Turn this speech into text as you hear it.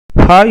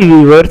Hi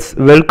viewers,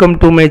 welcome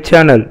to my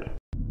channel.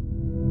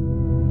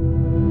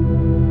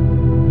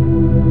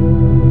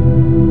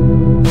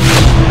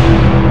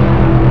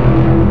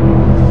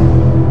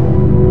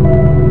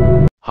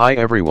 Hi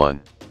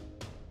everyone.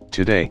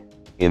 Today,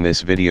 in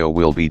this video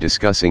we'll be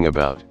discussing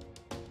about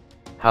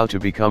how to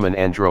become an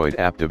Android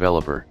app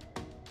developer.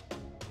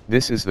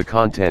 This is the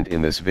content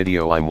in this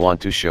video I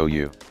want to show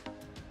you.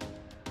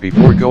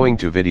 Before going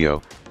to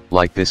video,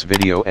 like this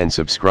video and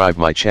subscribe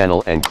my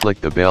channel and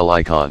click the bell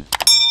icon.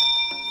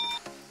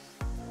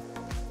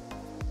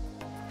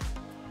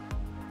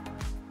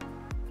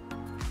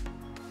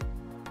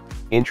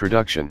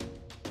 Introduction.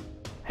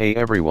 Hey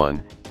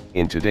everyone,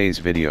 in today's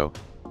video,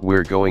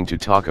 we're going to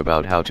talk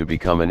about how to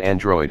become an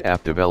Android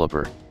app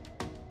developer.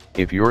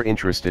 If you're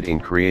interested in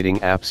creating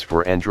apps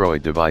for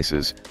Android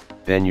devices,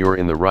 then you're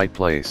in the right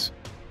place.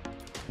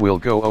 We'll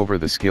go over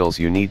the skills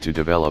you need to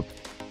develop,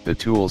 the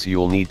tools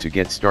you'll need to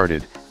get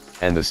started,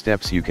 and the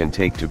steps you can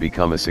take to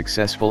become a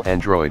successful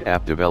Android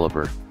app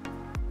developer.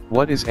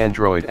 What is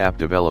Android app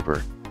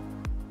developer?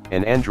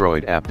 An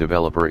Android app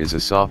developer is a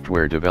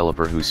software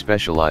developer who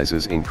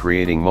specializes in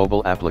creating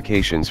mobile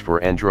applications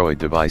for Android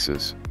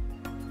devices.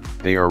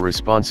 They are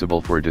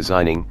responsible for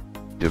designing,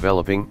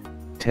 developing,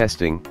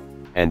 testing,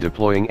 and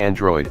deploying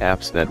Android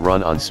apps that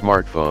run on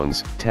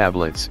smartphones,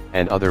 tablets,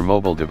 and other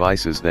mobile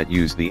devices that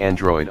use the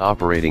Android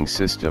operating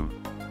system.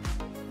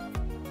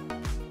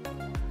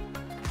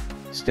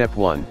 Step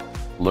 1.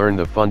 Learn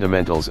the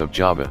fundamentals of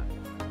Java.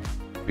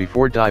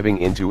 Before diving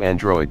into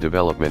Android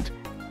development,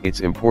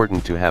 it's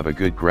important to have a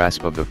good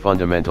grasp of the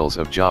fundamentals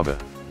of Java.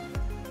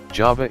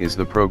 Java is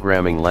the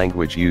programming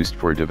language used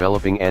for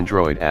developing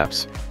Android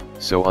apps,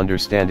 so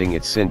understanding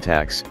its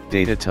syntax,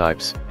 data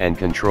types, and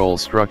control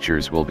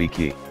structures will be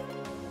key.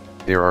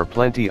 There are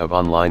plenty of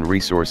online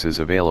resources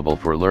available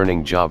for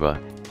learning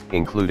Java,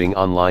 including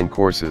online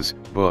courses,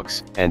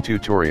 books, and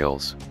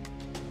tutorials.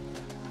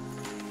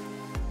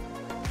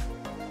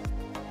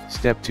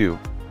 Step 2.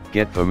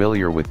 Get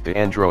familiar with the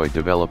Android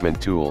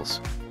development tools.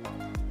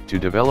 To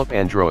develop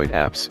Android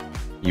apps,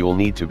 you'll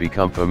need to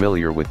become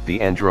familiar with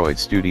the Android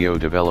Studio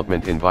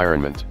development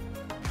environment.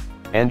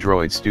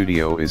 Android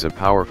Studio is a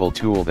powerful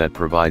tool that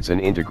provides an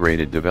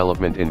integrated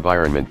development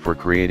environment for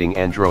creating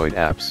Android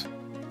apps.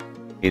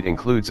 It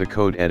includes a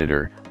code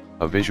editor,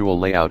 a visual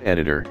layout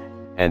editor,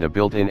 and a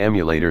built-in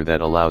emulator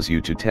that allows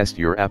you to test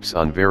your apps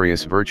on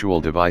various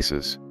virtual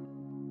devices.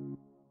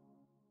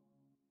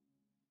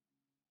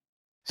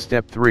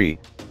 Step 3.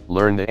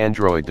 Learn the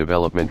Android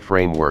Development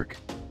Framework.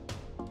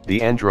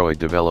 The Android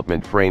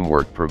Development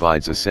Framework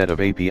provides a set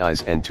of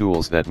APIs and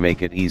tools that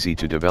make it easy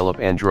to develop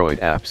Android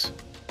apps.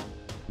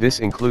 This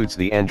includes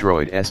the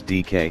Android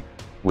SDK,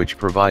 which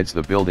provides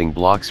the building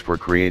blocks for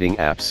creating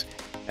apps,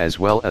 as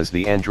well as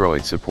the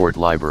Android Support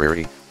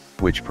Library,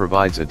 which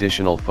provides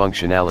additional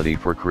functionality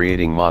for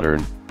creating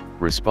modern,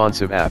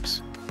 responsive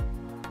apps.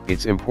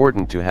 It's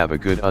important to have a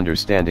good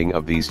understanding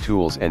of these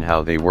tools and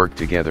how they work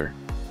together.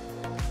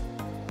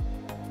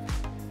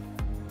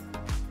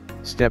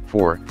 Step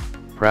 4.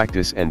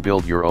 Practice and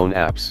build your own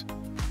apps.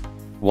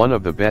 One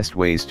of the best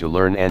ways to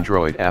learn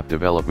Android app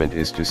development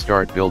is to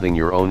start building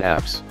your own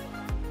apps.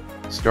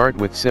 Start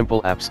with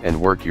simple apps and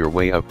work your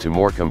way up to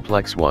more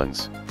complex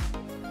ones.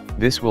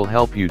 This will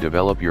help you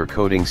develop your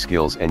coding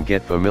skills and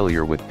get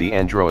familiar with the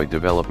Android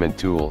development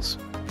tools.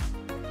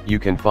 You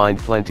can find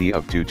plenty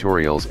of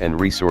tutorials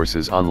and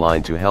resources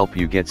online to help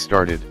you get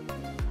started.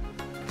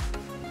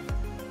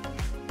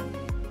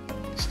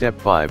 Step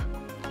 5.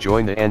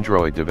 Join the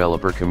Android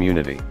developer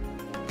community.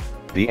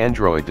 The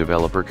Android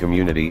developer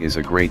community is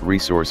a great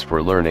resource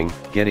for learning,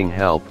 getting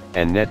help,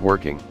 and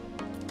networking.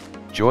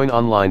 Join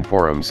online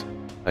forums,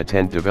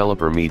 attend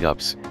developer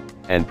meetups,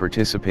 and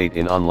participate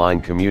in online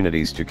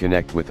communities to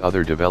connect with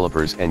other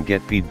developers and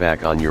get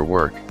feedback on your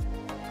work.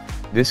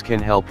 This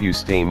can help you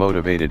stay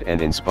motivated and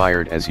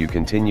inspired as you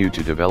continue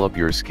to develop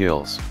your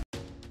skills.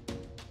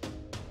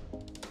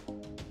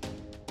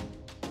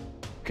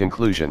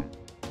 Conclusion.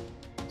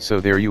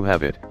 So there you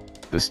have it,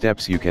 the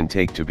steps you can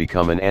take to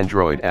become an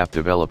Android app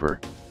developer.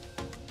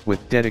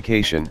 With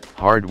dedication,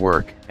 hard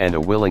work, and a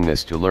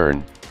willingness to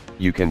learn,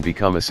 you can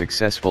become a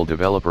successful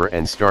developer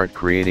and start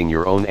creating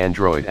your own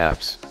Android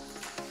apps.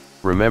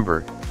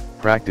 Remember,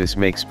 practice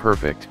makes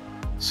perfect,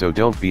 so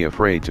don't be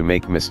afraid to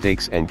make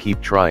mistakes and keep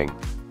trying.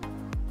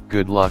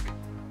 Good luck.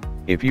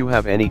 If you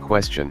have any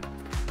question,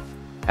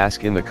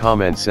 ask in the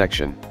comment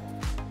section.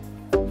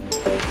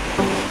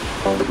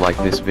 Like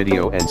this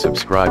video and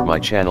subscribe my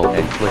channel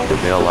and click the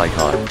bell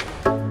icon.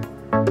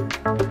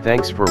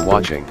 Thanks for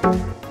watching.